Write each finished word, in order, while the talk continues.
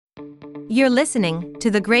You're listening to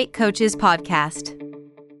the Great Coaches Podcast.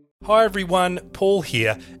 Hi everyone, Paul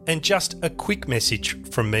here, and just a quick message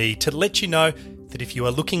from me to let you know that if you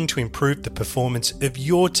are looking to improve the performance of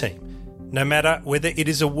your team, no matter whether it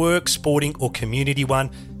is a work, sporting or community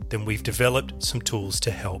one, then we've developed some tools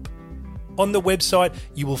to help. On the website,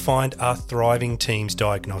 you will find our Thriving Teams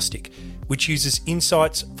Diagnostic, which uses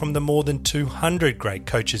insights from the more than 200 great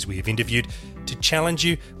coaches we have interviewed to challenge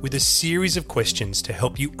you with a series of questions to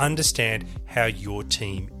help you understand how your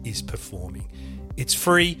team is performing. It's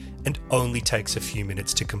free and only takes a few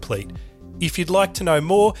minutes to complete. If you'd like to know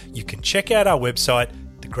more, you can check out our website,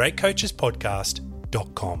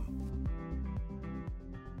 thegreatcoachespodcast.com.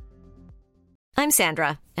 I'm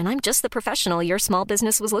Sandra, and I'm just the professional your small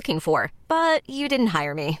business was looking for. But you didn't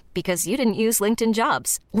hire me because you didn't use LinkedIn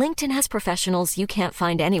Jobs. LinkedIn has professionals you can't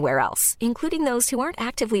find anywhere else, including those who aren't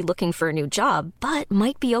actively looking for a new job, but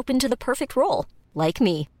might be open to the perfect role, like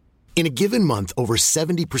me. In a given month, over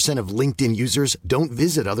 70% of LinkedIn users don't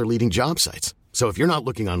visit other leading job sites. So if you're not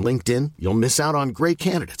looking on LinkedIn, you'll miss out on great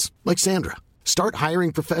candidates like Sandra. Start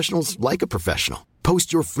hiring professionals like a professional.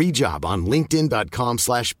 Post your free job on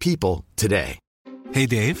linkedin.com/people today. Hey,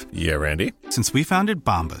 Dave. Yeah, Randy. Since we founded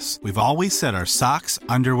Bombas, we've always said our socks,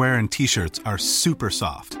 underwear, and T-shirts are super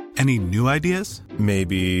soft. Any new ideas?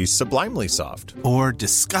 Maybe sublimely soft. Or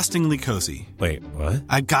disgustingly cozy. Wait, what?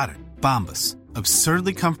 I got it. Bombas.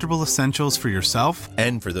 Absurdly comfortable essentials for yourself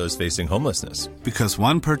and for those facing homelessness. Because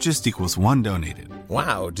one purchased equals one donated.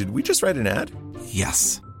 Wow, did we just write an ad?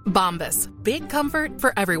 Yes. Bombas. Big comfort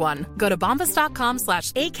for everyone. Go to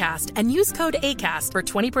bombas.com/ACAST and use code ACAST for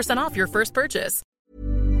 20% off your first purchase.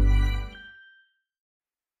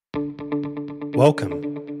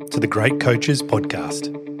 Welcome to the Great Coaches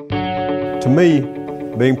Podcast. To me,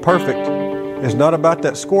 being perfect is not about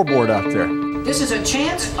that scoreboard out there. This is a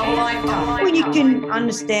chance of a lifetime. When you can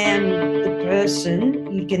understand the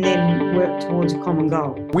person, you can then work towards a common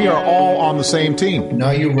goal. We are all on the same team. Know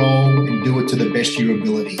your role and do it to the best of your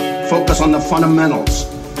ability. Focus on the fundamentals.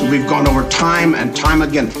 We've gone over time and time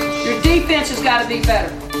again. Your defense has got to be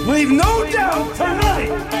better. Leave no doubt tonight.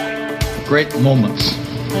 Great moments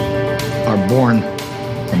are born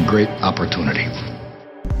from great opportunity.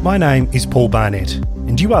 My name is Paul Barnett,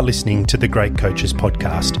 and you are listening to the Great Coaches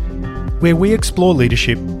Podcast, where we explore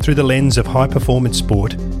leadership through the lens of high-performance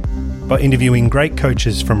sport by interviewing great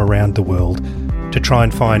coaches from around the world to try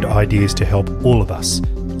and find ideas to help all of us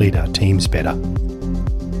lead our teams better.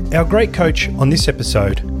 Our great coach on this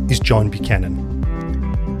episode is John Buchanan.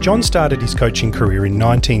 John started his coaching career in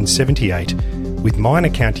 1978 with minor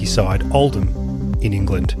county side Oldham in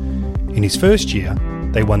England. In his first year,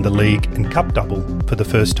 they won the league and cup double for the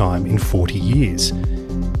first time in 40 years.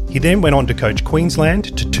 He then went on to coach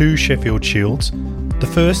Queensland to 2 Sheffield Shields, the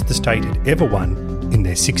first the state had ever won in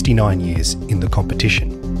their 69 years in the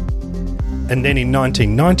competition. And then in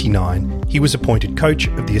 1999, he was appointed coach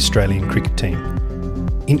of the Australian cricket team.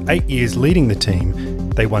 In 8 years leading the team,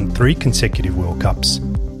 they won 3 consecutive World Cups,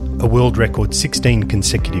 a world record 16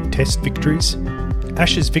 consecutive Test victories,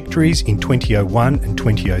 Ashes victories in 2001 and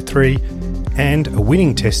 2003, and a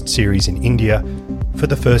winning Test series in India for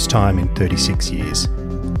the first time in 36 years.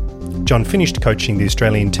 John finished coaching the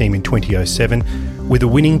Australian team in 2007 with a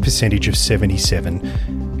winning percentage of 77,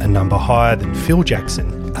 a number higher than Phil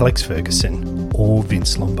Jackson, Alex Ferguson or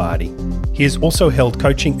Vince Lombardi. He has also held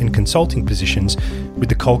coaching and consulting positions with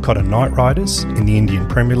the Kolkata Knight Riders in the Indian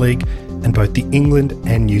Premier League and both the England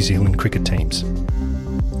and New Zealand cricket teams.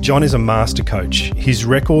 John is a master coach. His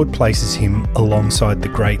record places him alongside the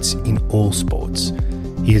greats in all sports.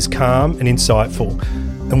 He is calm and insightful,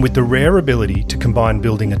 and with the rare ability to combine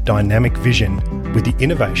building a dynamic vision with the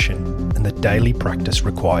innovation and the daily practice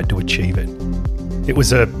required to achieve it. It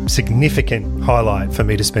was a significant highlight for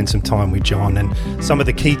me to spend some time with John, and some of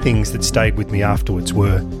the key things that stayed with me afterwards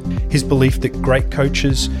were his belief that great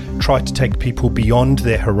coaches try to take people beyond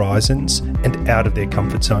their horizons and out of their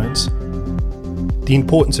comfort zones, the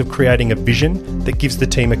importance of creating a vision that gives the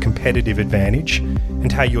team a competitive advantage,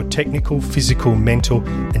 and how your technical, physical, mental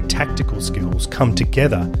and tactical skills come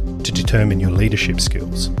together to determine your leadership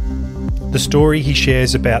skills. The story he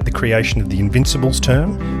shares about the creation of the Invincibles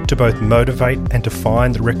term to both motivate and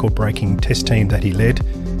define the record-breaking Test team that he led,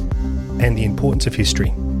 and the importance of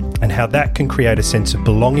history and how that can create a sense of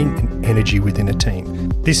belonging and energy within a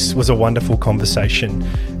team. This was a wonderful conversation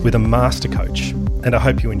with a master coach, and I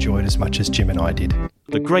hope you enjoyed as much as Jim and I did.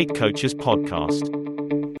 The Great Coaches Podcast.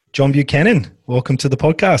 John Buchanan, welcome to the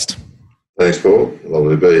podcast. Thanks, Paul.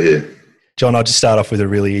 Lovely to be here. John, I'll just start off with a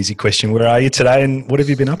really easy question. Where are you today and what have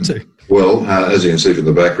you been up to? Well, as you can see from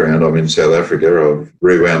the background, I'm in South Africa. I've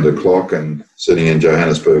rewound the clock and sitting in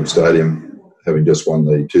Johannesburg Stadium, having just won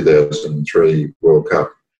the 2003 World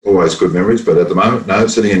Cup. Always good memories, but at the moment, no,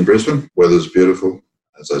 sitting in Brisbane. Weather's beautiful,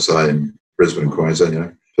 as I say, in Brisbane,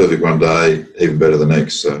 Queensland, perfect one day, even better the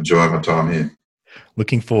next. So enjoying my time here.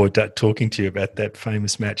 Looking forward to talking to you about that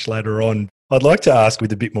famous match later on. I'd like to ask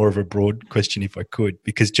with a bit more of a broad question if I could,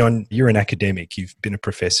 because John, you're an academic, you've been a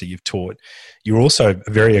professor, you've taught. You're also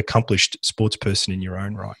a very accomplished sports person in your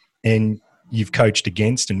own right. And you've coached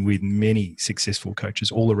against and with many successful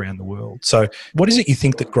coaches all around the world. So what is it you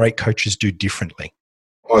think that great coaches do differently?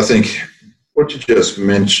 I think what you just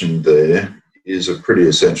mentioned there is a pretty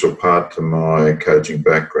essential part to my coaching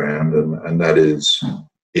background, and that is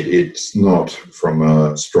it's not from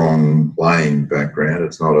a strong playing background.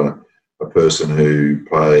 It's not a person who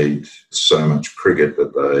played so much cricket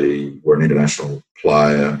that they were an international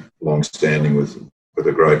player, long-standing with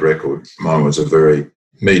a great record. Mine was a very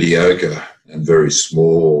mediocre and very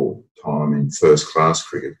small time in first-class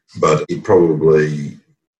cricket, but it probably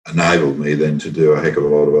enabled me then to do a heck of a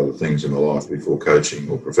lot of other things in my life before coaching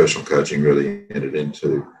or professional coaching really entered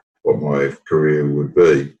into what my career would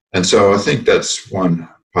be. And so I think that's one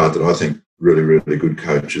part that I think really, really good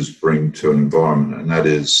coaches bring to an environment, and that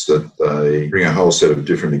is that they bring a whole set of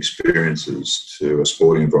different experiences to a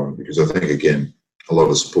sporting environment, because I think, again, a lot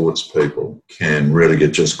of sports people can really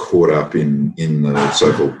get just caught up in the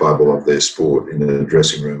so-called bubble of their sport, in the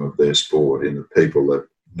dressing room of their sport, in the people that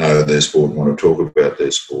know their sport and want to talk about their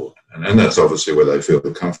sport. And that's obviously where they feel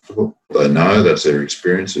comfortable. They know that's their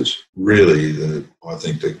experiences. Really, I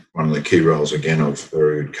think that one of the key roles, again, of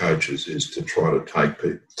very good coaches is to try to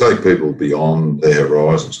take people beyond their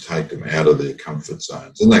horizons, take them out of their comfort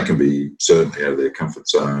zones. And that can be certainly out of their comfort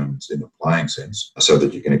zones in a playing sense, so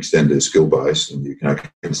that you can extend their skill base and you can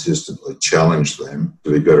consistently challenge them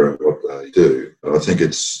to be better at what they do. But I think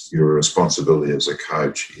it's your responsibility as a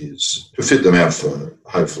coach is to fit them out for,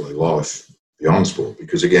 hopefully, life beyond sport,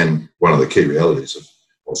 because again, one of the key realities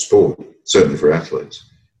of sport, certainly for athletes,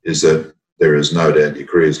 is that there is no doubt your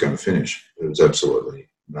career is going to finish. There is absolutely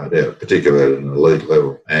no doubt, particularly at an elite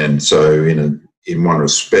level. And so in one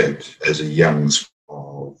respect, as a young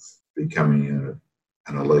of becoming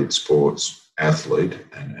an elite sports athlete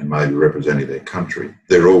and maybe representing their country,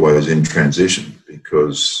 they're always in transition,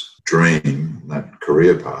 because dream, that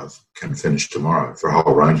career path, can finish tomorrow for a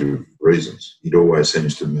whole range of reasons. It always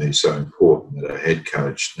seems to me so important that a head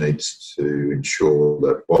coach needs to ensure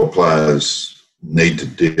that while players need to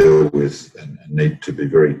deal with and need to be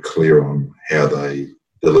very clear on how they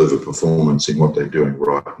deliver performance in what they're doing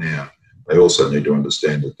right now, they also need to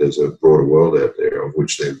understand that there's a broader world out there of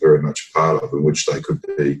which they're very much a part of, and which they could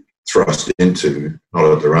be thrust into, not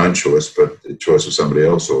at their own choice, but the choice of somebody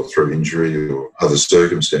else, or through injury or other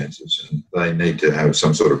circumstances. And they need to have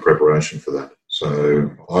some sort of preparation for that. So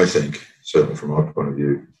I think, certainly from my point of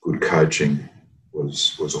view, good coaching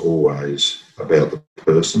was always about the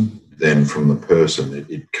person. Then from the person,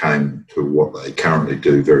 it came to what they currently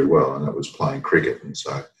do very well, and that was playing cricket. And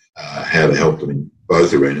so how to help them in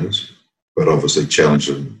both arenas, but obviously challenge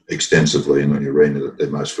them extensively in the arena that they're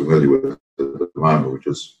most familiar with at the moment, which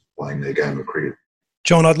is playing their game of cricket.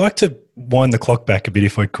 John, I'd like to wind the clock back a bit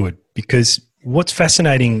if I could, because what's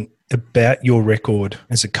fascinating about your record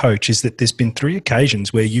as a coach is that there's been 3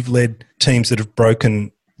 occasions where you've led teams that have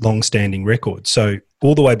broken long-standing records. So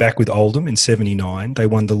all the way back with Oldham in 79, they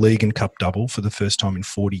won the League and Cup double for the first time in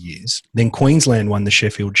 40 years. Then Queensland won the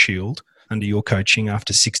Sheffield Shield under your coaching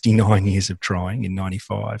after 69 years of trying in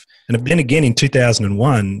 95. And then again in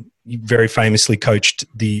 2001, you very famously coached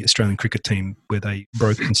the Australian cricket team where they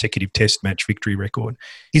broke consecutive test match victory record.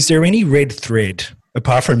 Is there any red thread,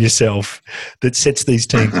 apart from yourself, that sets these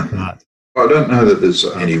teams apart? I don't know that there's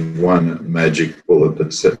any one magic bullet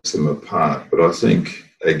that sets them apart, but I think,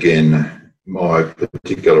 again, my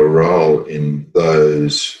particular role in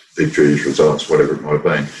those victories, results, whatever it might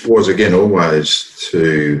be, was, again, always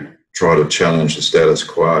to try to challenge the status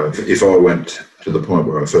quo. If I went to the point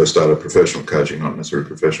where I first started professional coaching, not necessarily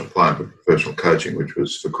professional playing, but professional coaching, which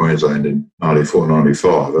was for Queensland in 94,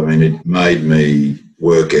 95, I mean, it made me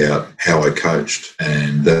work out how I coached,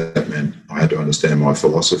 and that meant I had to understand my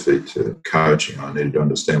philosophy to coaching. I needed to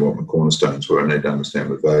understand what my cornerstones were. I needed to understand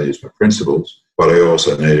my values, my principles, but I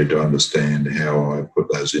also needed to understand how I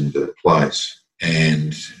put those into place.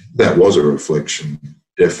 And that was a reflection,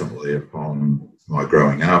 definitely, upon my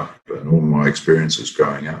growing up and all my experiences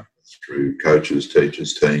growing up through coaches,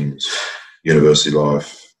 teachers, teams, university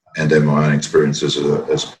life, and then my own experiences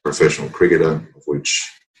as a professional cricketer, of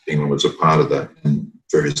which England was a part of that. And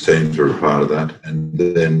various teams were a part of that. And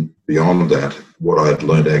then beyond that, what I'd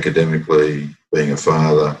learned academically, being a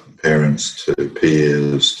father, parents to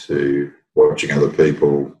peers, to watching other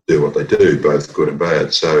people do what they do, both good and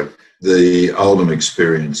bad. So the Oldham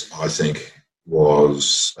experience, I think,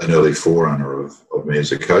 was an early forerunner of me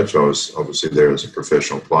as a coach. I was obviously there as a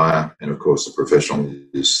professional player, and of course the professional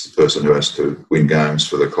is the person who has to win games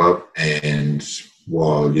for the club. And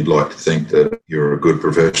while you'd like to think that you're a good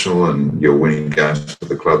professional and you're winning games for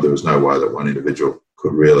the club, there was no way that one individual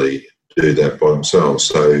could really do that by themselves.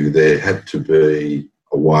 So there had to be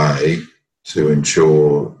a way to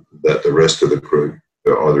ensure that the rest of the group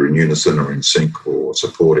are either in unison or in sync or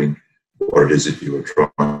supporting what it is that you were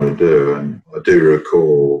trying to do. And I do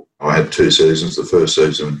recall I had 2 seasons. The first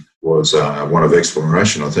season was one of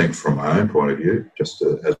exploration, I think, from my own point of view, just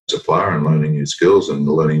as a player and learning new skills and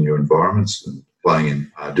learning new environments and playing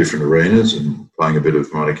in different arenas and playing a bit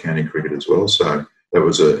of minor county cricket as well. So that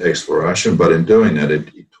was an exploration. But in doing that, it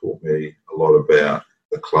taught me a lot about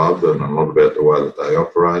the club and a lot about the way that they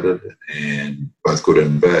operated, and both good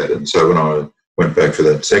and bad. And so when I went back for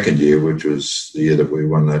that second year, which was the year that we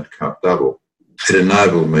won that cup double, it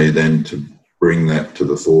enabled me then to bring that to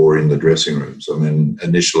the fore in the dressing rooms. I mean,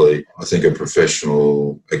 initially, I think a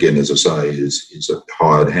professional, again, as I say, is a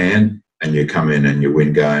hired hand, and you come in and you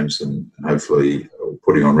win games and hopefully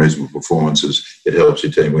putting on reasonable performances, it helps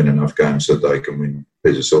your team win enough games so that they can win a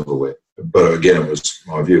piece of silverware. But again, it was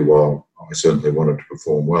my view, while I certainly wanted to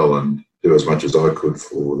perform well and do as much as I could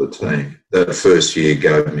for the team, that first year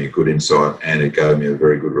gave me a good insight, and it gave me a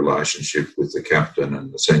very good relationship with the captain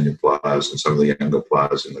and the senior players and some of the younger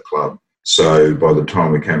players in the club. So by the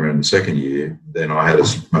time we came around the second year, then I had a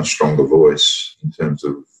much stronger voice in terms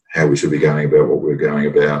of how we should be going about what we were going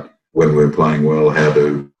about, when we were playing well, how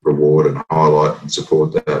to reward and highlight and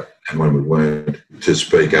support that, and when we weren't, to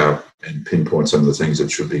speak up and pinpoint some of the things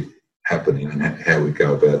that should be happening and how we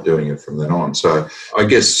go about doing it from then on. So I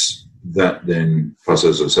guess that then, plus,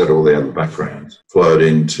 as I said, all the other backgrounds flowed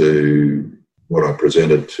into what I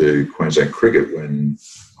presented to Queensland Cricket when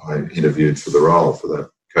I interviewed for the role for that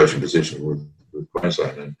coaching position with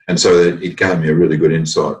Queensland. And so it gave me a really good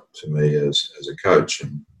insight to me as a coach.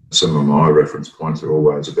 And some of my reference points are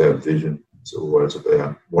always about vision. It's always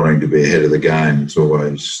about wanting to be ahead of the game. It's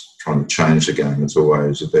always trying to change the game. It's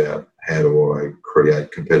always about how do I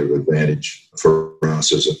create competitive advantage for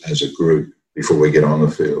us as a group before we get on the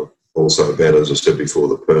field. Also about, as I said before,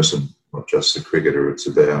 the person, not just the cricketer. It's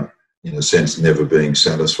about, in a sense, never being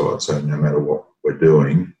satisfied. So no matter what we're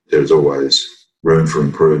doing, there's always room for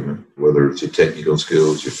improvement, whether it's your technical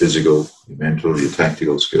skills, your physical, your mental, your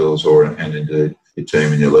tactical skills, and indeed your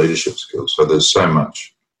team and your leadership skills. So there's so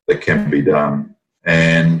much that can be done.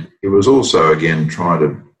 And it was also, again, trying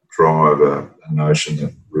to drive a notion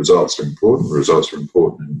that results are important. Results are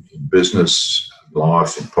important in business,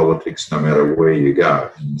 life, in politics, no matter where you go,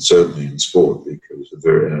 and certainly in sport, because it's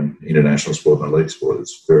very international sport and elite sport,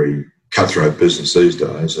 it's very cutthroat business these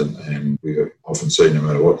days, and we often see, no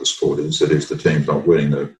matter what the sport is, that if the team's not winning,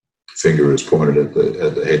 the finger is pointed at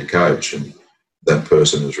the head coach, and that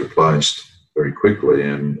person is replaced very quickly,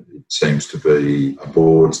 and it seems to be a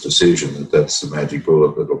board's decision that that's the magic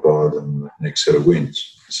bullet that will buy them the next set of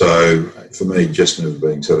wins. So for me, just never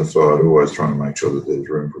being satisfied, always trying to make sure that there's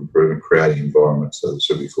room for improvement, creating environments, as I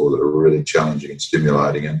said before, that are really challenging and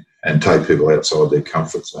stimulating, and take people outside their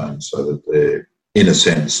comfort zone so that they're, in a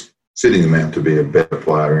sense, fitting them out to be a better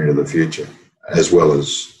player into the future, as well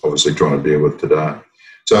as obviously trying to deal with today.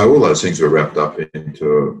 So all those things were wrapped up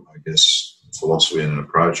into, I guess, philosophy and an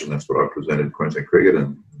approach, and that's what I presented Queensland Cricket,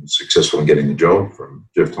 and was successful in getting the job from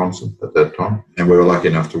Jeff Thompson at that time. And we were lucky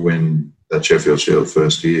enough to win that Sheffield Shield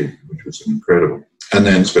first year, which was incredible. And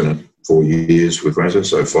then spent 4 years with Queensland,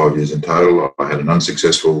 so 5 years in total. I had an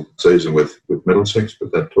unsuccessful season with Middlesex,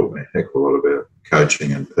 but that taught me a heck of a lot about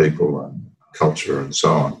coaching and people and culture and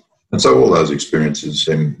so on. And so all those experiences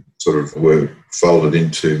then sort of were folded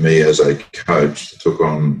into me as a coach that took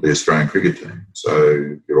on the Australian cricket team.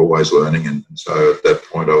 So you're always learning. And so at that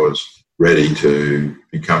point I was ready to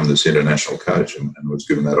become this international coach and was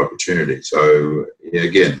given that opportunity. So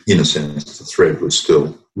again, in a sense, the thread was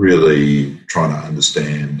still really trying to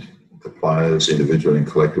understand the players individually and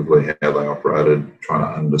collectively, how they operated, trying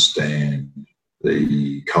to understand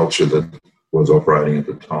the culture that was operating at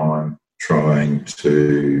the time, trying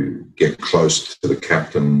to get close to the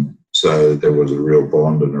captain so there was a real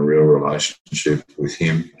bond and a real relationship with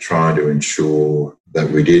him, trying to ensure that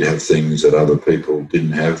we did have things that other people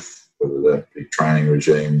didn't have, whether that be training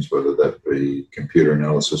regimes, whether that be computer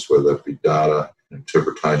analysis, whether that be data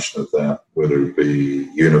interpretation of that, whether it be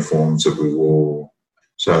uniforms that we wore.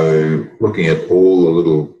 So looking at all the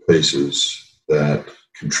little pieces that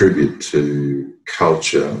contribute to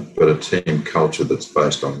culture, but a team culture that's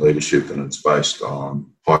based on leadership and it's based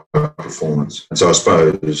on high performance. And so I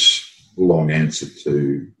suppose, long answer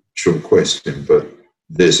to short question, but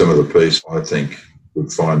there's some of the pieces I think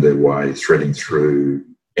would find their way threading through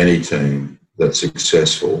any team that's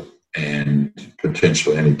successful and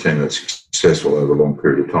potentially any team that's successful over a long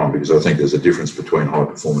period of time, because I think there's a difference between high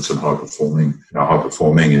performance and high performing. High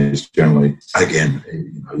performing is generally, again,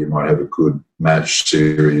 you might have a good match,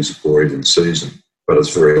 series or even season, but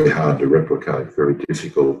it's very hard to replicate, very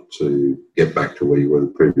difficult to get back to where you were the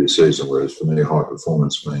previous season, whereas for me, high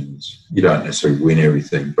performance means you don't necessarily win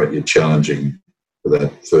everything, but you're challenging for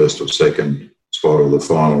that first or second spot or the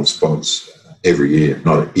final spots every year.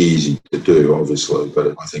 Not easy to do, obviously,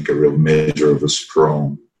 but I think a real measure of a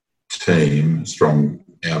strong team, a strong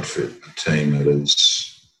outfit, a team that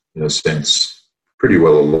is, in a sense, pretty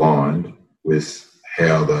well aligned with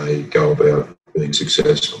how they go about being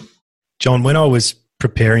successful. John, when I was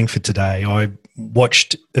preparing for today, I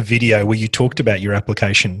watched a video where you talked about your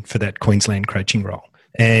application for that Queensland coaching role.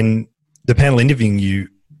 And the panel interviewing you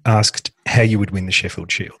asked how you would win the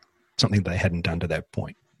Sheffield Shield, something they hadn't done to that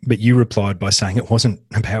point. But you replied by saying it wasn't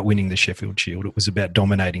about winning the Sheffield Shield, it was about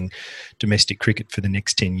dominating domestic cricket for the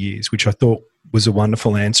next 10 years, which I thought was a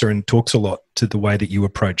wonderful answer and talks a lot to the way that you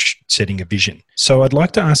approach setting a vision. So I'd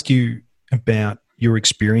like to ask you about your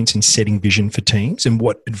experience in setting vision for teams and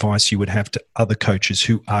what advice you would have to other coaches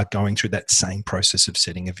who are going through that same process of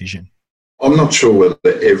setting a vision. I'm not sure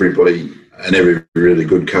whether everybody and every really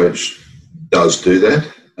good coach does do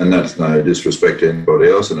that. And that's no disrespect to anybody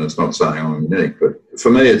else, and it's not saying I'm unique. But for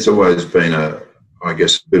me, it's always been a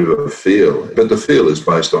bit of a feel. But the feel is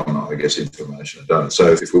based on, information and data.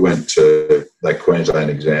 So if we went to that Queensland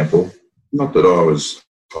example, not that I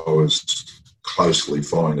was closely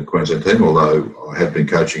following the Queensland team, although I had been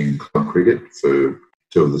coaching in club cricket for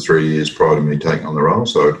 2 of the 3 years prior to me taking on the role.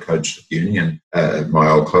 So I'd coached at uni and at my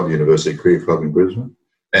old club, University Cricket Club in Brisbane.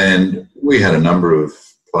 And we had a number of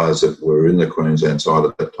players that were in the Queensland side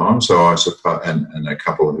at that time, so I suppose, and a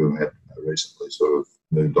couple who had recently sort of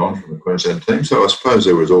moved on from the Queensland team. So I suppose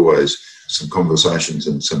there was always some conversations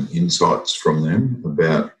and some insights from them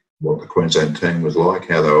about what the Queensland team was like,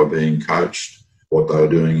 how they were being coached, what they were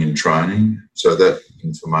doing in training. So that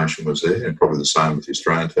information was there, and probably the same with the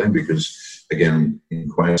Australian team, because again, in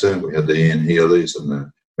Queensland we had the Ian Healy's and the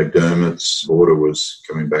McDermott's. Border was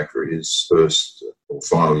coming back for his first or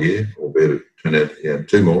final year, albeit it turned out he had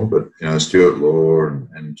 2 more, but Stuart Law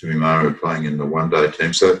and Jimmy Maher were playing in the one-day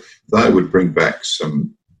team. So they would bring back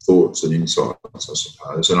some thoughts and insights, I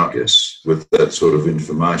suppose. And I guess with that sort of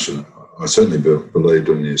information, I certainly believed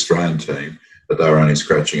in the Australian team that they were only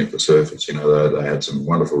scratching at the surface. They had some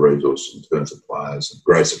wonderful resources in terms of players and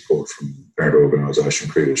great support from parent organisation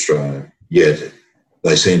Cricket Australia. Yet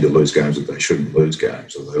they seem to lose games that they shouldn't lose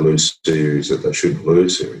games, or they lose series that they shouldn't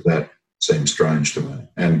lose series. That seems strange to me.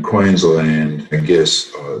 And Queensland, I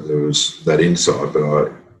guess there was that insight, but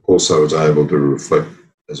I also was able to reflect,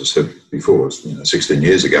 as I said before, 16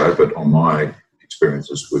 years ago, but on my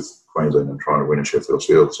experiences with Queensland and trying to win a Sheffield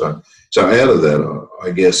Shield. So out of that,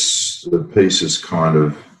 I guess the pieces kind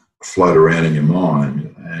of float around in your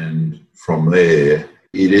mind. And from there,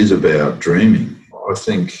 it is about dreaming. I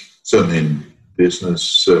think certainly in business,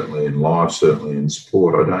 certainly in life, certainly in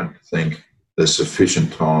sport, I don't think there's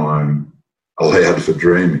sufficient time allowed for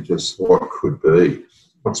dreaming, just what could be,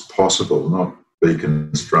 what's possible, not be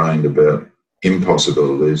constrained about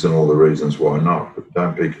impossibilities and all the reasons why not, but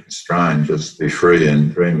don't be constrained, just be free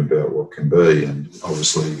and dream about what can be. And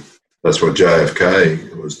obviously that's what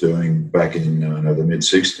JFK was doing back in the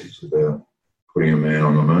mid-60s, about putting a man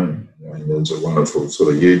on the moon. There's a wonderful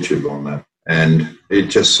sort of YouTube on that. And it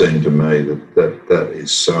just seemed to me that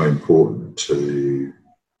is so important to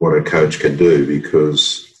what a coach can do,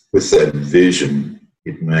 because with that vision,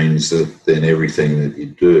 it means that then everything that you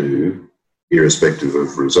do, irrespective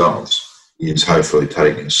of results, is hopefully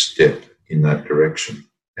taking a step in that direction.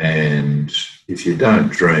 And if you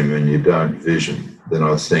don't dream and you don't vision, then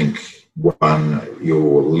I think, one,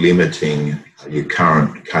 you're limiting your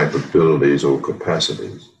current capabilities or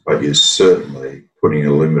capacities, but you're certainly putting a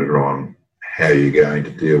limiter on how you're going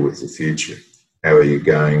to deal with the future. How are you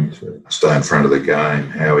going to stay in front of the game?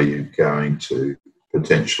 How are you going to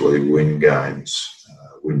potentially win games,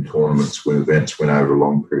 win tournaments, win events, win over a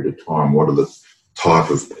long period of time? What are the type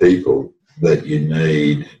of people that you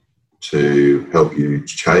need to help you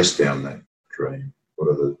chase down that dream? What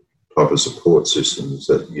are the type of support systems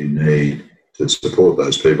that you need to support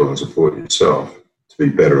those people and support yourself to be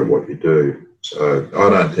better at what you do? So I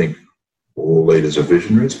don't think all leaders are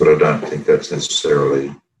visionaries, but I don't think that's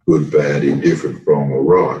necessarily good, bad, indifferent, wrong or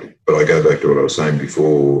right. But I go back to what I was saying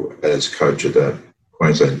before, as coach of that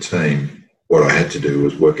Queensland team, what I had to do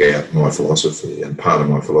was work out my philosophy, and part of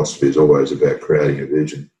my philosophy is always about creating a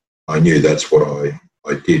vision. I knew that's what I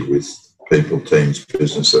did with people, teams,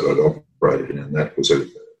 business that I'd operated in, and that was a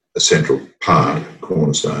central part,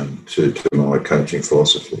 cornerstone to my coaching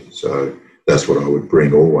philosophy. So that's what I would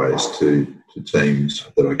bring always to teams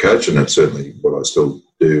that I coach, and that's certainly what I still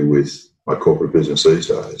do with my corporate business these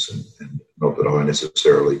days. And not that I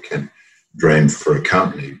necessarily can dream for a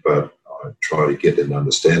company, but I try to get them to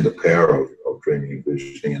understand the power of dreaming and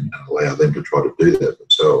visioning and allow them to try to do that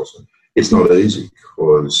themselves. And it's not easy,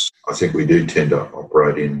 because I think we do tend to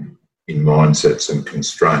operate in mindsets and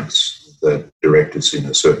constraints that direct us in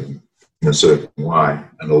a certain way.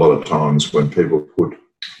 And a lot of times when people put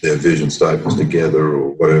their vision statements together, or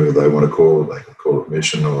whatever they want to call it, they can call it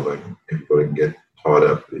mission, or everybody can get tied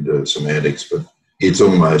up into semantics, but it's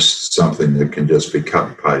almost something that can just be cut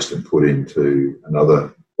and paste and put into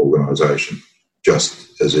another organisation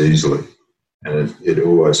just as easily. And it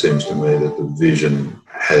always seems to me that the vision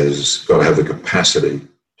has got to have the capacity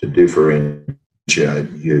to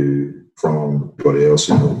differentiate you from everybody else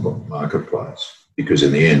in the marketplace. Because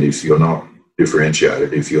in the end, if you're not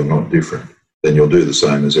differentiated, if you're not different, then you'll do the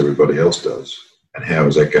same as everybody else does. And how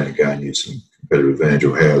is that going to gain you some competitive advantage,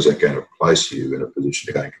 or how is that going to place you in a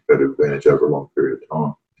position to gain competitive advantage over a long period of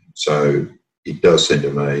time? So it does seem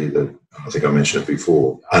to me that, I think I mentioned it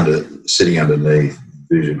before, sitting underneath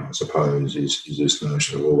vision, I suppose, is this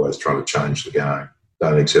notion of always trying to change the game.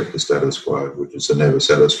 Don't accept the status quo, which is a never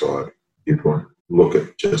satisfied viewpoint. Look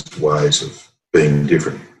at just ways of being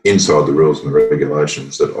different inside the rules and the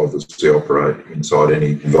regulations that obviously operate inside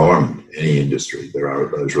any environment, any industry. There are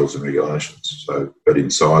those rules and regulations. So, but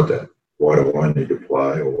inside that, why do I need to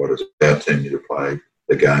play, or why does our team need to play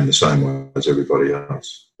the game the same way as everybody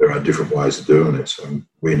else? There are different ways of doing it, so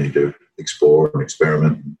we need to explore and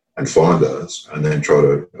experiment and find those, and then try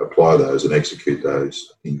to apply those and execute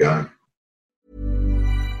those in game.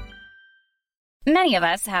 Many of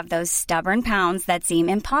us have those stubborn pounds that seem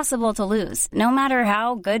impossible to lose, no matter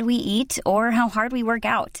how good we eat or how hard we work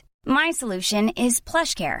out. My solution is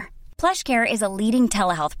PlushCare. PlushCare is a leading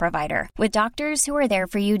telehealth provider with doctors who are there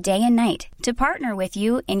for you day and night to partner with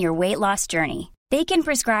you in your weight loss journey. They can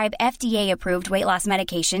prescribe FDA-approved weight loss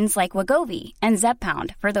medications like Wegovy and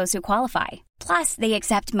Zepbound for those who qualify. Plus, they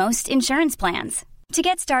accept most insurance plans. To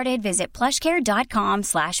get started, visit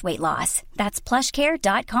plushcare.com/weightloss. That's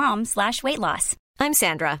plushcare.com/weightloss. I'm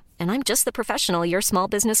Sandra, and I'm just the professional your small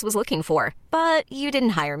business was looking for. But you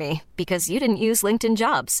didn't hire me because you didn't use LinkedIn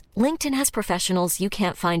Jobs. LinkedIn has professionals you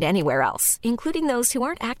can't find anywhere else, including those who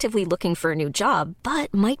aren't actively looking for a new job,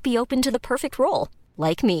 but might be open to the perfect role,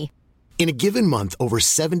 like me. In a given month, over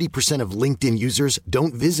 70% of LinkedIn users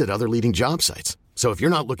don't visit other leading job sites. So if you're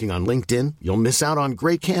not looking on LinkedIn, you'll miss out on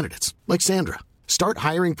great candidates like Sandra. Start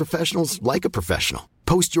hiring professionals like a professional.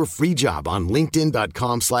 Post your free job on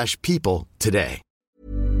linkedin.com/people today.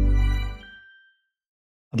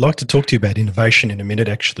 I'd like to talk to you about innovation in a minute,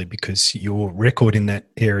 actually, because your record in that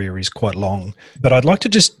area is quite long. But I'd like to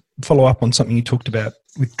just follow up on something you talked about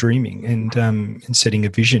with dreaming and setting a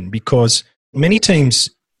vision, because many teams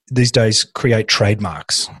these days create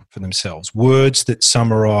trademarks for themselves, words that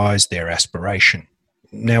summarise their aspiration.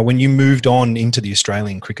 Now, when you moved on into the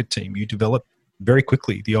Australian cricket team, you developed very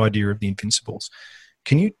quickly the idea of the Invincibles.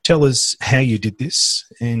 Can you tell us how you did this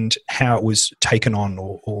and how it was taken on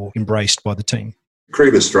or embraced by the team?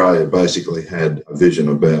 Cricket Australia basically had a vision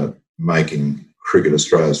about making cricket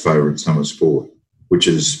Australia's favourite summer sport, which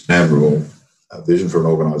is an admirable vision for an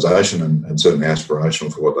organisation and certainly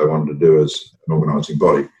aspirational for what they wanted to do as an organising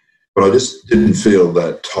body. But I just didn't feel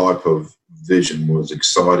that type of vision was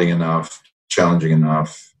exciting enough, challenging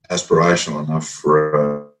enough, aspirational enough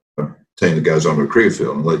for a team that goes onto a cricket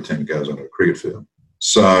field, an elite team that goes onto a cricket field.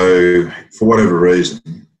 So for whatever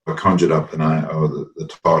reason, I conjured up the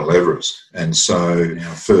title Everest. And so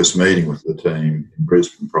our first meeting with the team in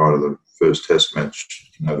Brisbane prior to the first test match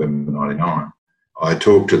in November 99, I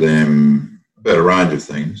talked to them about a range of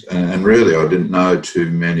things. And really, I didn't know too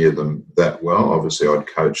many of them that well. Obviously, I'd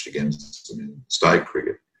coached against them in state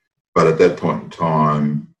cricket. But at that point in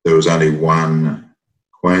time, there was only one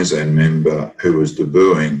Queensland member who was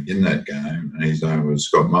debuting in that game, and his name was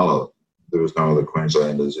Scott Muller. There was no other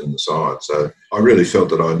Queenslanders in the side. So I really felt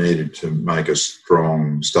that I needed to make a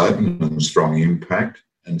strong statement and a strong impact.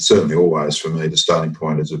 And certainly always for me, the starting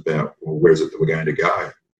point is about, well, where is it that we're going to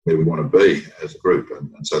go, where we want to be as a group.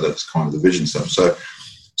 And so that's kind of the vision stuff. So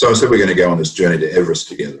I said we're going to go on this journey to Everest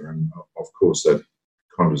together. And of course, that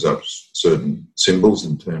conjures up certain symbols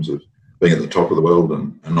in terms of being at the top of the world,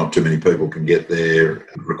 and not too many people can get there.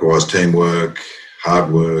 It requires teamwork,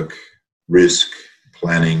 hard work, risk,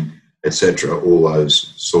 planning, etc., all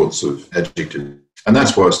those sorts of adjectives. And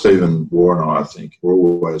that's why Stephen Waugh and I think, were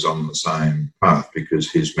always on the same path,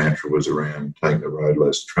 because his mantra was around taking the road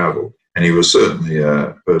less travelled. And he was certainly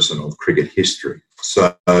a person of cricket history.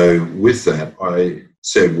 So with that, I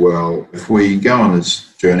said, well, if we go on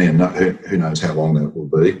this journey, and who knows how long that will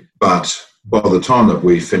be, but by the time that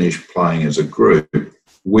we finish playing as a group,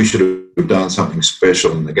 we should have done something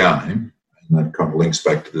special in the game. And that kind of links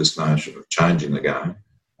back to this notion of changing the game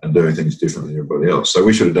and doing things differently than everybody else. So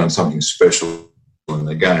we should have done something special in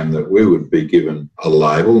the game, that we would be given a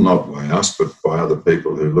label, not by us, but by other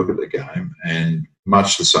people who look at the game, and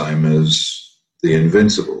much the same as the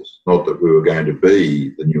Invincibles. Not that we were going to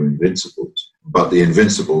be the new Invincibles, but the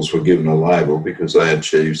Invincibles were given a label because they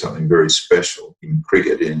achieved something very special in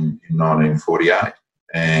cricket in 1948,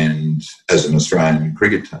 and as an Australian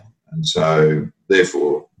cricket team. And so,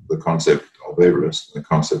 therefore, the concept of Everest, the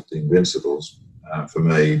concept of the Invincibles, for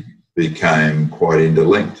me, became quite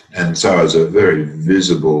interlinked. And so as a very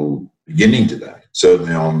visible beginning to that,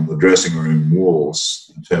 certainly on the dressing room walls,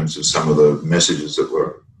 in terms of some of the messages that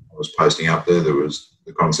I was posting up there was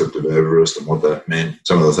the concept of Everest and what that meant,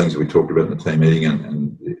 some of the things that we talked about in the team meeting,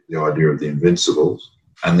 and the idea of the Invincibles.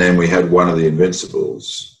 And then we had one of the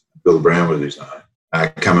Invincibles, Bill Brown was his name,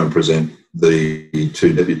 come and present the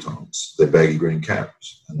two debutants, their baggy green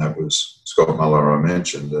caps. And that was Scott Muller, I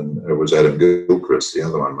mentioned, and it was Adam Gilchrist, the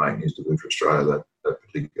other one, making his debut for Australia that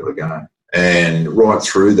particular game. And right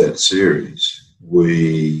through that series,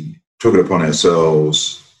 we took it upon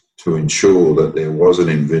ourselves to ensure that there was an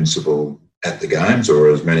Invincible at the games, or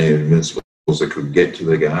as many Invincibles that could get to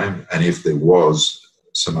the game. And if there was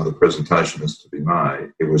some other presentation that's to be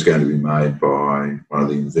made, it was going to be made by one of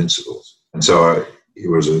the Invincibles. And so it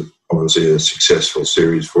was obviously a successful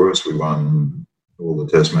series for us. We won all the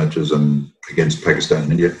test matches and against Pakistan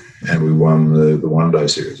and India, and we won the one-day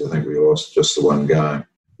series. I think we lost just the one game.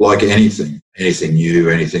 Like anything new,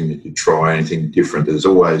 anything that you try, anything different, there's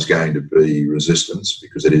always going to be resistance,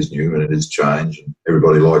 because it is new and it is change. And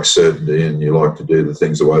everybody likes certainty, and you like to do the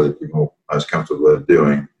things the way that you're most comfortable at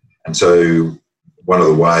doing. And so one of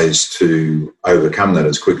the ways to overcome that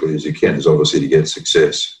as quickly as you can is obviously to get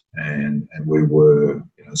success. And we were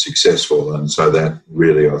successful. And so that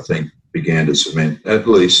really, I think, began to cement at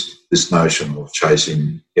least this notion of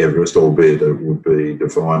chasing Everest, albeit it would be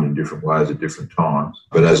defined in different ways at different times.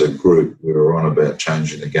 But as a group, we were on about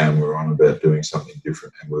changing the game, we were on about doing something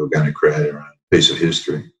different, and we were going to create our own piece of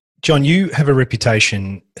history. John, you have a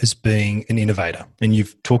reputation as being an innovator, and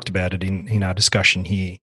you've talked about it in our discussion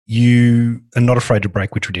here. You are not afraid to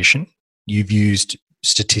break with tradition. You've used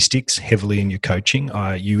statistics heavily in your coaching.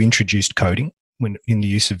 You introduced coding in the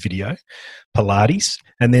use of video, Pilates,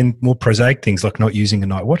 and then more prosaic things like not using a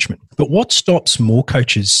night watchman. But what stops more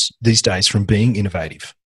coaches these days from being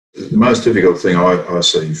innovative? The most difficult thing I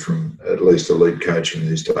see from at least elite coaching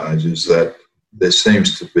these days is that there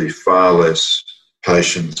seems to be far less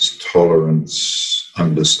patience, tolerance,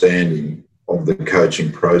 understanding of the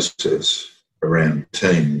coaching process around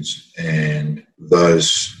teams, and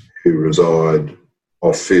those who reside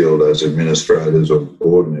off-field as administrators or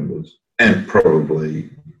board members, and probably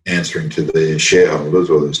answering to their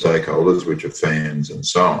shareholders or their stakeholders, which are fans and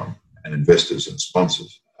so on, and investors and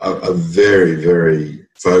sponsors, are very, very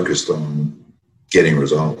focused on getting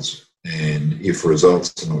results. And if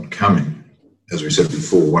results are not coming, as we said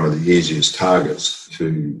before, one of the easiest targets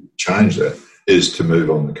to change that is to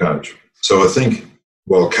move on the coach. So I think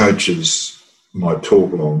while coaches might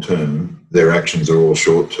talk long-term, their actions are all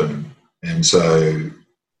short-term. And so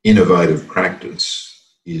innovative practice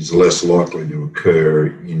is less likely to occur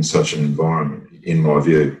in such an environment, in my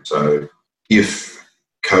view. So if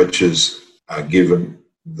coaches are given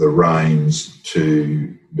the reins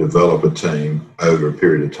to develop a team over a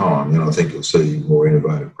period of time, then I think you'll see more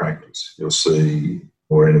innovative practice. You'll see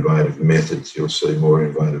more innovative methods. You'll see more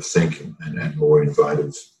innovative thinking and more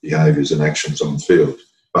innovative behaviours and actions on the field.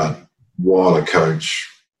 But while a coach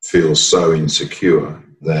feels so insecure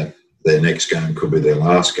that their next game could be their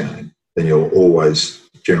last game, then you'll always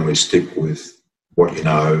generally stick with what you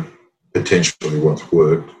know, potentially what's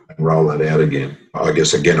worked, and roll that out again. I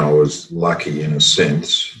guess, again, I was lucky in a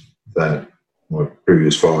sense that my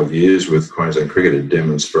previous 5 years with Queensland Cricket had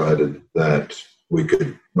demonstrated that we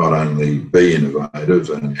could not only be innovative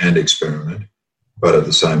and experiment, but at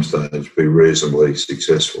the same stage be reasonably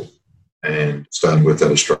successful. And starting with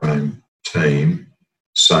that Australian team,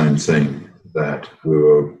 same thing, that we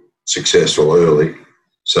were successful early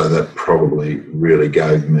So that probably really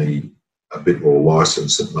gave me a bit more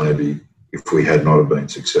license than maybe if we had not have been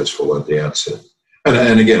successful at the outset.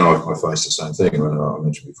 And again, I faced the same thing. I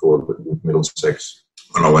mentioned before with Middlesex.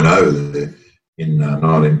 When I went over there in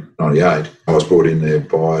 1998, I was brought in there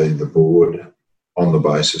by the board on the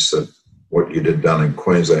basis that what you had done in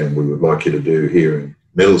Queensland, we would like you to do here in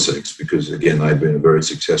Middlesex, because, again, they'd been a very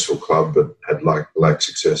successful club but had lacked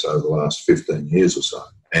success over the last 15 years or so,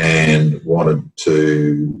 and wanted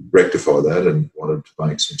to rectify that and wanted to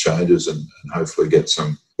make some changes and hopefully get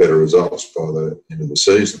some better results by the end of the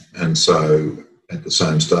season. And so at the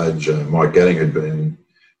same stage, Mike Gatting had been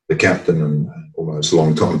the captain and almost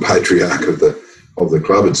long-time patriarch of the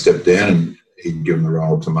club, had stepped down, and he'd given the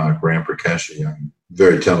role to Mark Ramprakash, a young,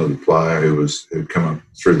 very talented player who'd come up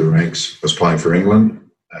through the ranks, was playing for England,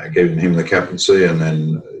 giving him the captaincy, and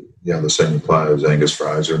then the other senior players, Angus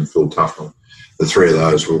Fraser and Phil Tufnell. The three of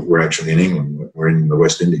those were actually in England. We're in the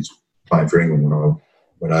West Indies playing for England when I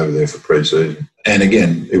went over there for pre-season. And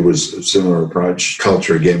again, it was a similar approach.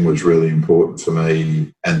 Culture, again, was really important for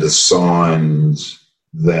me, and the signs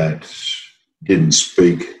that didn't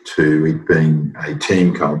speak to it being a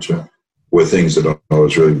team culture were things that I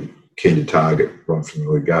was really keen to target right from the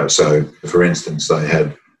word go. So, for instance, they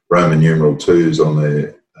had Roman numeral 2s on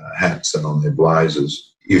their hats and on their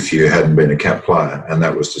blazers if you hadn't been a cap player, and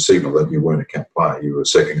that was to signal that you weren't a cap player, you were a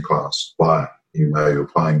second-class player. Even though you were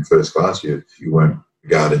playing first class, you weren't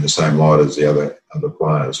regarded in the same light as the other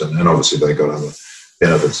players. And obviously they got other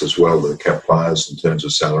benefits as well, the cap players, in terms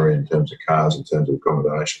of salary, in terms of cars, in terms of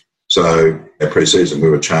accommodation. So at pre-season, we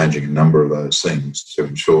were changing a number of those things to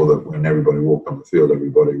ensure that when everybody walked on the field,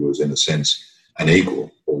 everybody was, in a sense, an equal,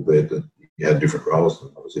 albeit that you had different roles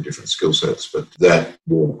and obviously different skill sets. But that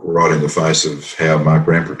walked right in the face of how Mark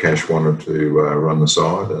Ramprakash wanted to run the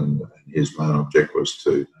side, and his main object was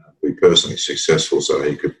to be personally successful so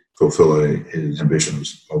he could fulfil his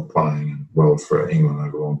ambitions of playing well for England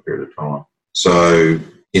over a long period of time. So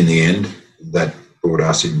in the end, that brought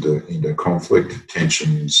us into conflict.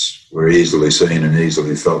 Tensions were easily seen and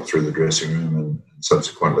easily felt through the dressing room, and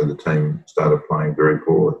subsequently the team started playing very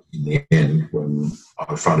poor. In the end, when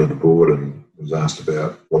I fronted the board and was asked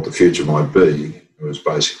about what the future might be, it was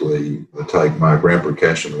basically to take Mark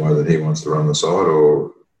Ramprakash in the way that he wants to run the side,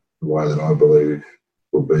 or the way that I believe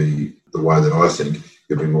will be the way that I think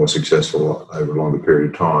you'll be more successful over a longer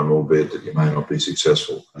period of time, albeit that you may not be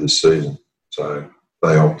successful this season. So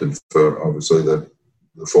they opted for, obviously, the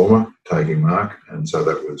former, taking Mark, and so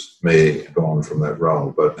that was me gone from that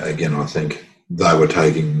role. But again, I think they were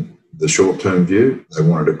taking the short-term view. They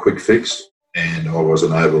wanted a quick fix, and I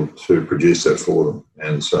wasn't able to produce that for them.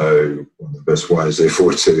 And so one of the best ways,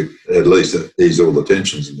 therefore, to at least ease all the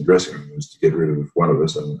tensions in the dressing room was to get rid of one of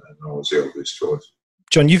us, and I was the obvious choice.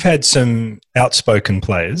 John, you've had some outspoken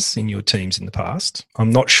players in your teams in the past. I'm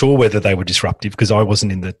not sure whether they were disruptive because I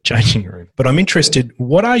wasn't in the changing room. But I'm interested,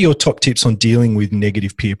 what are your top tips on dealing with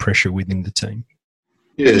negative peer pressure within the team?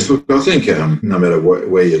 Yes, look, I think no matter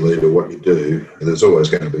where you lead or what you do, there's always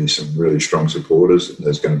going to be some really strong supporters.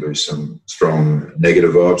 There's going to be some strong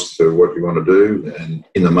negative vibes to what you want to do. And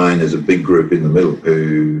in the main, there's a big group in the middle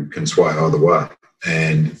who can sway either way.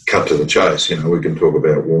 And cut to the chase, we can talk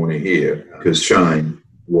about Warney here, because Shane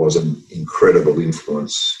was an incredible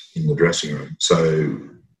influence in the dressing room. So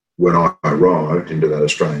when I arrived into that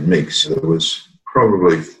Australian mix, there was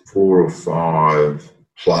probably 4 or 5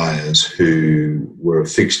 players who were a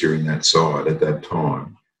fixture in that side at that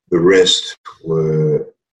time. The rest were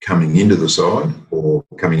coming into the side or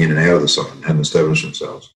coming in and out of the side and hadn't established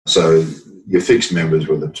themselves. So your fixed members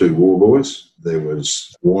were the 2 War Boys. There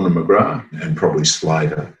was Warner McGrath, and probably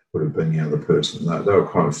Slater would have been the other person. They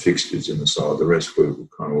were kind of fixtures in the side. The rest were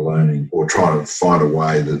kind of learning or trying to find a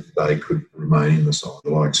way that they could remain in the side.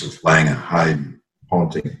 The likes of Langer, Hayden,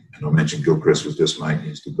 Ponting, and I mentioned Gilchrist was just making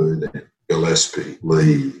his debut there. Gillespie,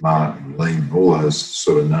 Lee, Martin, Lehman, all those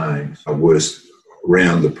sort of names are worse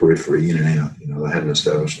around the periphery, in and out. They hadn't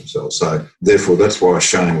established themselves. So therefore, that's why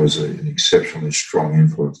Shane was an exceptionally strong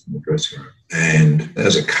influence in the dressing room. And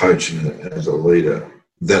as a coach and as a leader,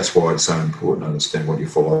 that's why it's so important to understand what your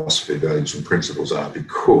philosophy, values and principles are,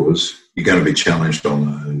 because you're going to be challenged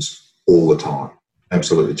on those all the time.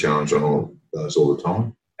 Absolutely challenged on all those all the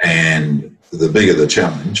time. And the bigger the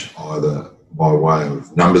challenge, either by way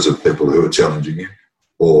of numbers of people who are challenging you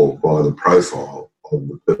or by the profile of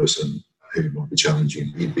the person who might be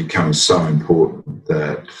challenging, it becomes so important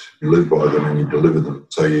that you live by them and you deliver them.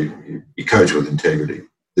 So you coach with integrity.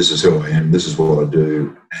 This is who I am, this is what I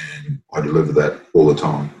do, and I deliver that all the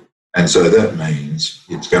time. And so that means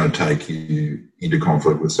it's going to take you into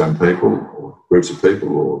conflict with some people or groups of people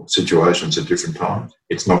or situations at different times.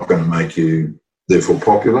 It's not going to make you, therefore,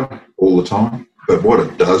 popular all the time. But what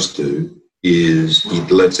it does do is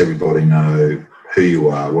it lets everybody know who you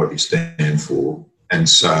are, what you stand for. And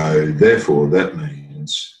so, therefore, that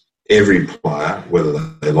means every player, whether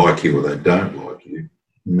they like you or they don't like you,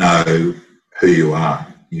 know who you are.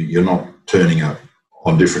 You're not turning up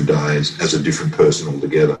on different days as a different person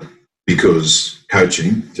altogether. Because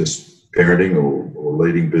coaching, just parenting or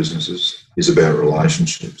leading businesses, is about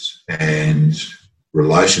relationships. And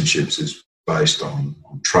relationships is based on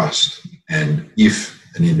trust. And if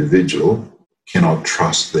an individual cannot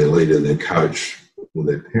trust their leader, their coach, or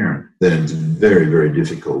their parent, then it's very, very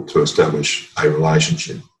difficult to establish a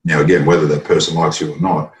relationship. Now, again, whether that person likes you or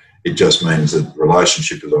not, it just means that the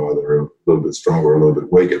relationship is either a little bit stronger or a little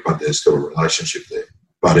bit weaker, but there's still a relationship there.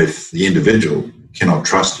 But if the individual cannot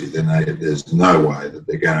trust you, then there's no way that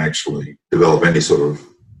they're going to actually develop any sort of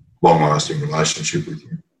long-lasting relationship with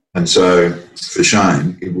you. And so for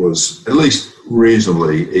Shane, it was at least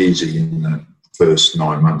reasonably easy in the first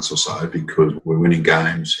 9 months or so because we're winning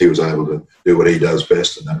games. He was able to do what he does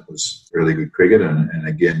best, and that was really good cricket. And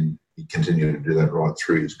again, he continued to do that right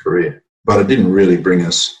through his career. But it didn't really bring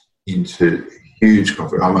us into huge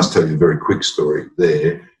conflict. I must tell you a very quick story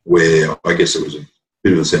there where I guess it was a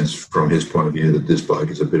bit of a sense from his point of view that this bloke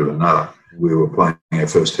is a bit of a nutter. We were playing our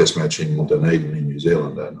first test match in Dunedin in New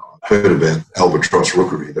Zealand, and I heard about albatross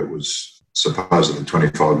rookery that was supposedly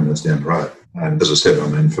 25 minutes down the road. And as I said, I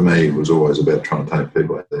mean, for me, it was always about trying to take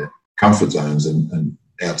people out of their comfort zones and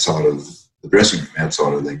outside of the dressing room,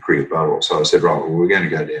 outside of their cricket bubble. So I said, right, well, we're going to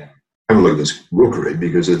go down, have a look at this rookery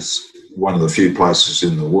because it's one of the few places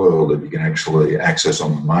in the world that you can actually access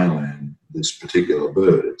on the mainland this particular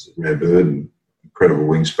bird. It's a rare bird and incredible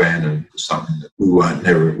wingspan and something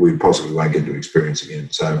that we possibly won't get to experience again.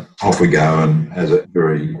 So off we go, and as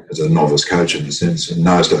a novice coach in a sense, in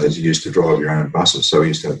those days you used to drive your own buses, so we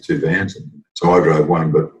used to have two vans. And so I drove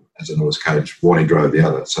one, but as a novice coach, Warnie drove the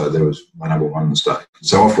other. So there was my number one mistake.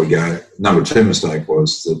 So off we go. Number two mistake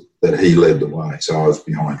was that he led the way, so I was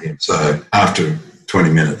behind him. So after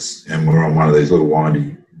 20 minutes, and we're on one of these little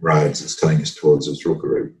windy roads that's taking us towards this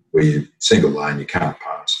rookery, where you single lane, you can't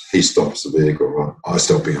pass. He stops the vehicle, right? I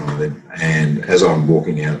stop behind him. And as I'm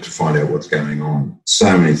walking out to find out what's going on,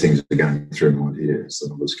 so many things are going through my head as the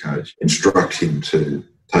novice coach. Instruct him to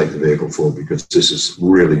take the vehicle forward because this is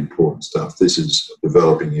really important stuff. This is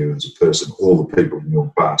developing you as a person. All the people in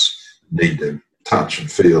your bus need to touch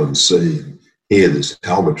and feel and see and hear this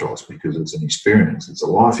albatross because it's an experience. It's a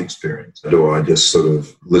life experience. Do I just sort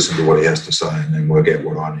of listen to what he has to say and then work out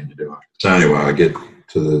what I need to do? So anyway, I get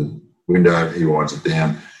to the window, he winds it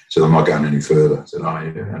down, said, I'm not going any further. I said, oh,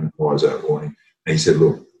 yeah, and why is that, Warnie? And he said,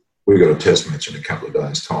 look, we've got a test match in a couple of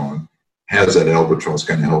days' time. How's that albatross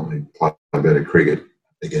going to help me play better cricket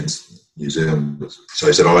against New Zealand? So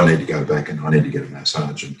he said, I need to go back and I need to get a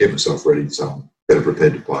massage and get myself ready so I'm better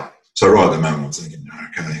prepared to play. So right at the moment I'm thinking,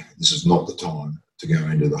 okay, this is not the time to go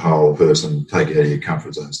into the whole person, take it out of your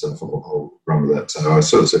comfort zone stuff. I'll run with that. So I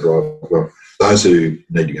sort of said, right, well, those who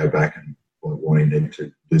need to go back and Warnie need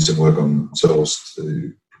to do some work on themselves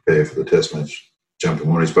to prepare for the test match, jump in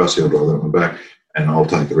Warnie's bus, he'll drive that one back, and I'll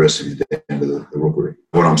take the rest of you down to the rookery.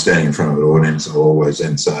 When I'm standing in front of an audience, I'll always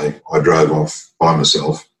then say, I drove off by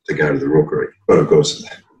myself to go to the rookery. But of course,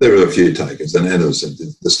 there were a few takers, and there was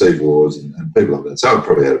the Steve Wards and people like that. So I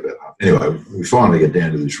probably had about half. Anyway, we finally get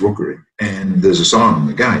down to this rookery, and there's a sign on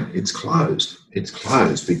the gate. It's closed. It's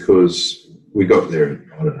closed because we got there at,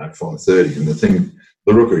 I don't know, 5:30, and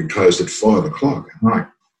the rookery closed at 5 o'clock. Right.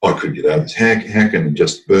 I couldn't get over this. How can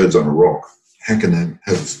just birds on a rock, how can they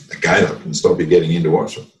have a gate up and stop you getting in to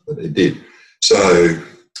watch them? But it did. So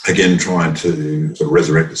again, trying to sort of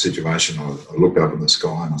resurrect the situation, I looked up in the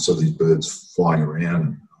sky and I saw these birds flying around,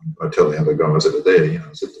 and I tell the other guys that are there,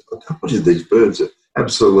 I said, I told you these birds are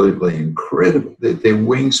absolutely incredible. Their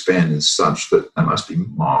wingspan is such that they must be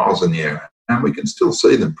miles in the air, and we can still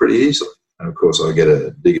see them pretty easily. And of course, I get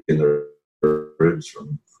a dig in the ribs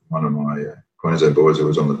from one of my Queensland boys who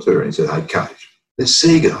was on the tour, and he said, hey, coach, there's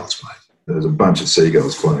seagulls, mate. There was a bunch of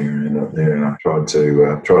seagulls flying around up there, and I tried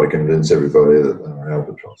to convince everybody that they were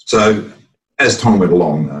albatross. So as time went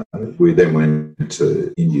along, we then went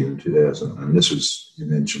to India in 2000, and this was, you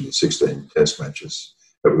mentioned, the 16 test matches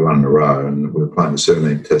that we won in a row, and we were playing the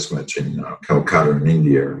 17th test match in Calcutta in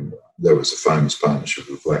India, and there was a famous partnership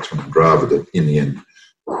with Laxman and Dravid that in the end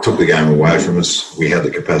took the game away from us. We had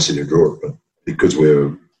the capacity to draw it, but because we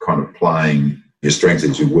were kind of playing your strength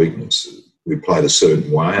is your weakness, we played a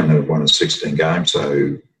certain way and they won a 16 game,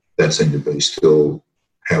 so that seemed to be still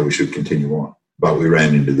how we should continue on. But we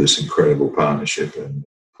ran into this incredible partnership and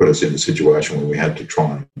put us in a situation where we had to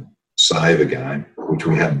try and save a game, which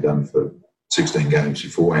we hadn't done for 16 games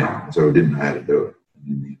beforehand. So we didn't know how to do it.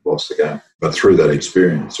 And we lost the game. But through that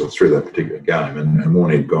experience, or through that particular game, and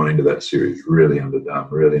Warnie had gone into that series really underdone,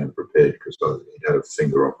 really unprepared, because he'd had a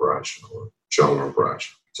finger operation or a shoulder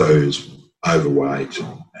operation. So he was overweight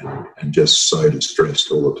and just so distressed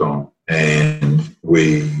all the time. And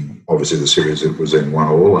obviously the series, it was in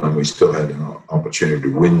 1-1, and we still had an opportunity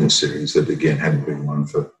to win this series that, again, hadn't been won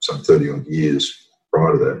for some 30-odd years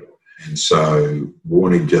prior to that. And so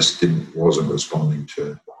Warnie just wasn't responding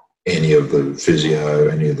to any of the physio,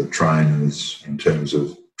 any of the trainers, in terms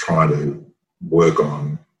of trying to work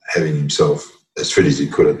on having himself as fit as he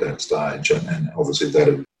could at that stage. And obviously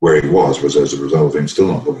where he was as a result of him still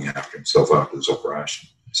not looking after himself after this operation.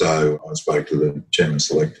 So I spoke to the chairman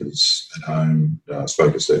selectors at home,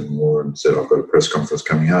 spoke to Stephen Moore and said, I've got a press conference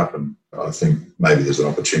coming up, and I think maybe there's an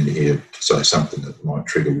opportunity here to say something that might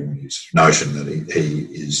trigger Warnie's notion that he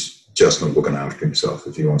is just not looking after himself.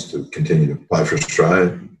 If he wants to continue to play for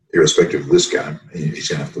Australia, irrespective of this game, he's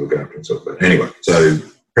going to have to look after himself. But anyway, so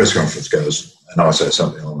press conference goes, and I say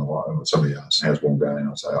something along the line. Somebody asks, how's Warne going?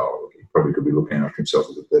 I say, look, he probably could be looking after himself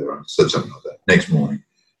a bit better. I said something like that. Next morning,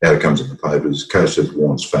 out it comes in the papers, coach says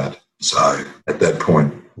Warne's fat. So at that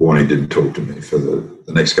point, Warnie didn't talk to me for the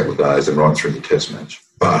next couple of days and right through the test match.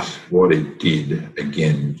 But what he did,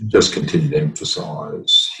 again, just continued to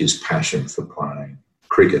emphasise his passion for playing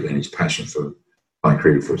cricket and his passion for playing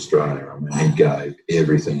cricket for Australia. I mean, he gave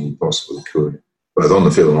everything he possibly could, both on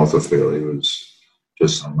the field and off the field. He was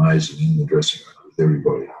just amazing in the dressing room with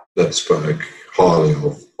everybody. That spoke highly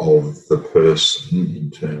of the person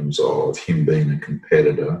in terms of him being a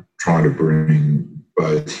competitor, trying to bring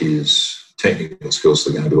both his technical skills to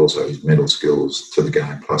the game, but also his mental skills to the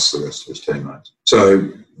game, plus the rest of his teammates. So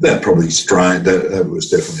that probably that was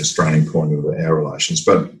definitely a straining point of our relations.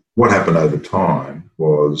 But what happened over time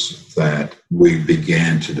was that we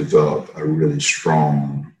began to develop a really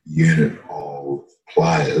strong unit of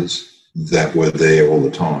players that were there all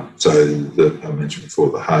the time. So I mentioned before,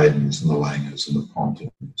 the Haydens and the Langers and the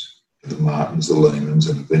Pontings, the Martins, the Lehmans,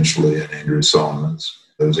 and eventually an Andrew Simons.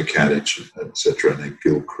 There was a Kadich, etc., and a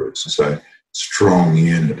Gilchrist. So strong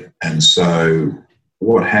unit. And so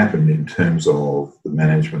what happened in terms of the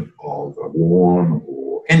management of a Warne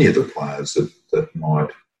or any of the players that might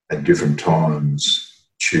at different times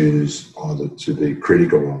choose either to be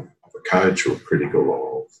critical of a coach or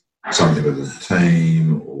critical of something within the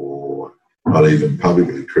team, or not even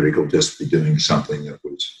publicly critical, just be doing something that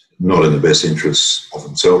was not in the best interests of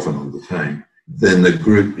himself and of the team, then the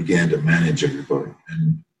group began to manage everybody.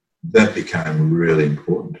 And that became really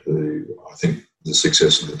important to, I think, the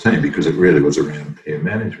success of the team, because it really was around peer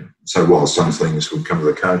management. So while some things would come to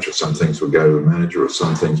the coach, or some things would go to a manager, or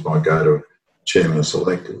some things might go to a chairman of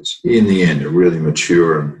selectors, in the end, a really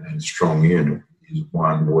mature and strong unit is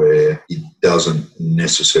one where it doesn't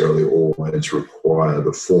necessarily always require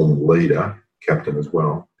the formal leader, captain as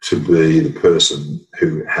well, to be the person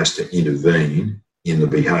who has to intervene in the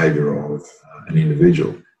behaviour of an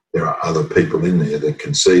individual. There are other people in there that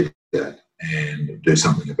can see that and do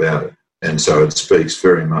something about it. And so it speaks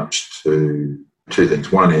very much to two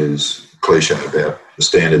things. One is cliche about the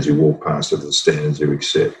standards you walk past are the standards you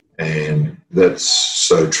accept. And that's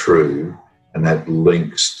so true. And that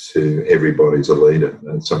links to everybody's a leader.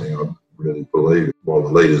 That's something I really believe. While the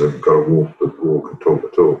leaders have got to walk the walk and talk the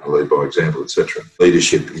talk, lead by example, etc.,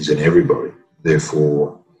 leadership is in everybody.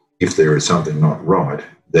 Therefore, if there is something not right,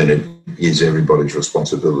 then it is everybody's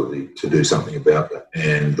responsibility to do something about that.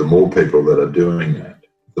 And the more people that are doing that,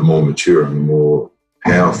 the more mature and the more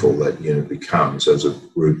powerful that unit becomes as a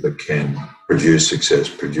group that can produce success,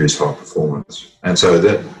 produce high performance. And so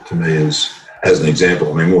that, to me, is, as an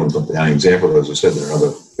example, I mean, Warren's not the only example. As I said, there are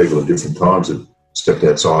other people at different times that stepped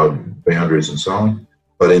outside boundaries and so on.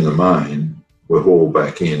 But in the main, we're hauled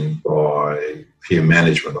back in by peer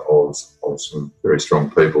management of some very strong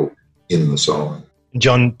people in the side.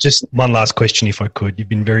 John, just one last question if I could. You've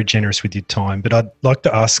been very generous with your time, but I'd like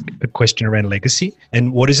to ask a question around legacy.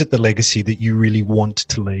 And what is it, the legacy that you really want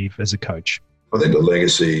to leave as a coach? I think the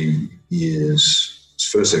legacy is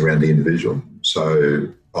firstly around the individual. So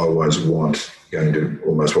I always want, going to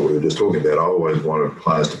almost what we were just talking about, I always wanted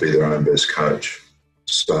players to be their own best coach.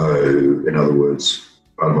 So in other words,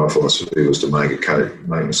 part of my philosophy was to make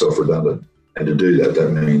myself redundant. And to do that,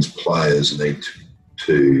 that means players need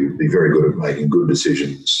to be very good at making good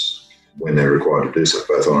decisions when they're required to do so,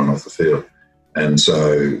 both on and off the field. And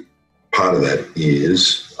so part of that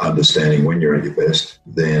is understanding when you're at your best,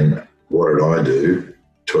 then what did I do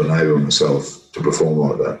to enable myself to perform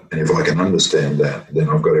like that. And if I can understand that, then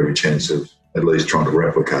I've got every chance of at least trying to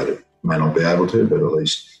replicate it. May not be able to, but at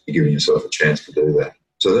least you're giving yourself a chance to do that.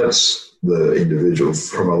 So that's the individual.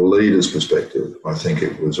 From a leader's perspective, I think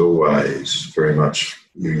it was always very much,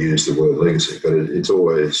 you use the word legacy, but it's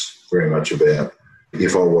always very much about,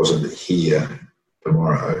 if I wasn't here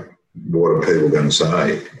tomorrow, what are people going to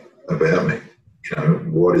say about me? You know,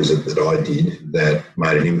 what is it that I did that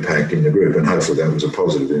made an impact in the group? And hopefully that was a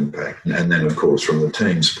positive impact. And then, of course, from the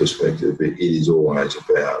team's perspective, it is always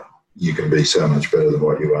about, you can be so much better than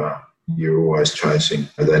what you are. You're always chasing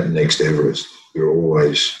that next Everest. You're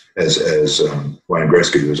always, as Wayne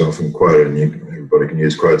Gretzky was often quoted, and everybody can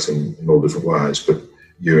use quotes in all different ways, but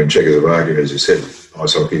you in Czechoslovakia, as you said,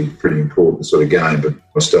 ice hockey is a pretty important sort of game, but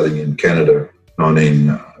I was studying in Canada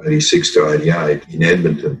 1986 to 88 in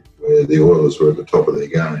Edmonton, where the Oilers were at the top of their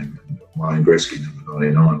game. And Wayne Gretzky, number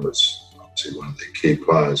 99, was obviously one of their key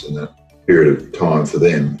players in that period of time for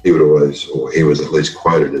them. He would always, or he was at least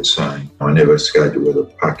quoted as saying, I never skate to where the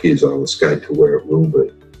puck is, I will skate to where it will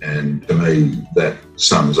be. And to me, that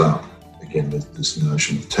sums up, again, this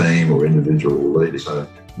notion of team or individual leader. So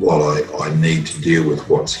while I need to deal with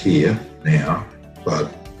what's here now,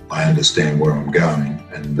 but I understand where I'm going,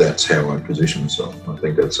 and that's how I position myself. I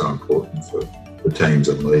think that's so important for teams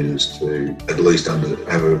and leaders to at least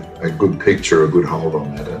have a good picture, a good hold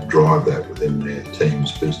on that, and drive that within their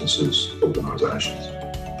teams, businesses, organisations.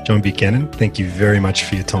 John Buchanan, thank you very much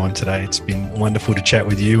for your time today. It's been wonderful to chat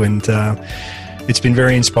with you, and it's been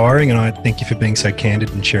very inspiring, and I thank you for being so candid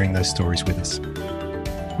and sharing those stories with us.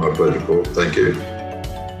 My pleasure, Paul. Thank you.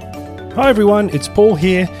 Hi everyone, it's Paul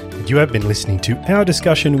here, and you have been listening to our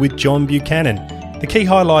discussion with John Buchanan. The key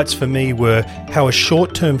highlights for me were how a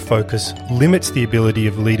short-term focus limits the ability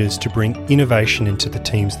of leaders to bring innovation into the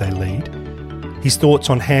teams they lead, his thoughts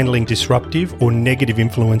on handling disruptive or negative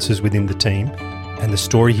influences within the team, and the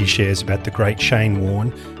story he shares about the great Shane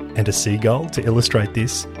Warne and a seagull to illustrate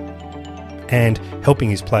this, and helping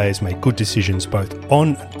his players make good decisions both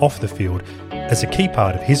on and off the field as a key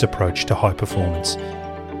part of his approach to high performance.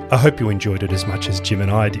 I hope you enjoyed it as much as Jim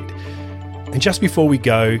and I did. And just before we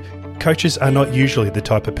go, coaches are not usually the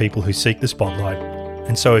type of people who seek the spotlight.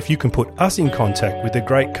 And so if you can put us in contact with a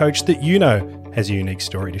great coach that you know has a unique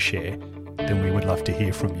story to share, then we would love to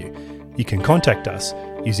hear from you. You can contact us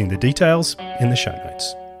using the details in the show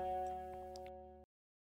notes.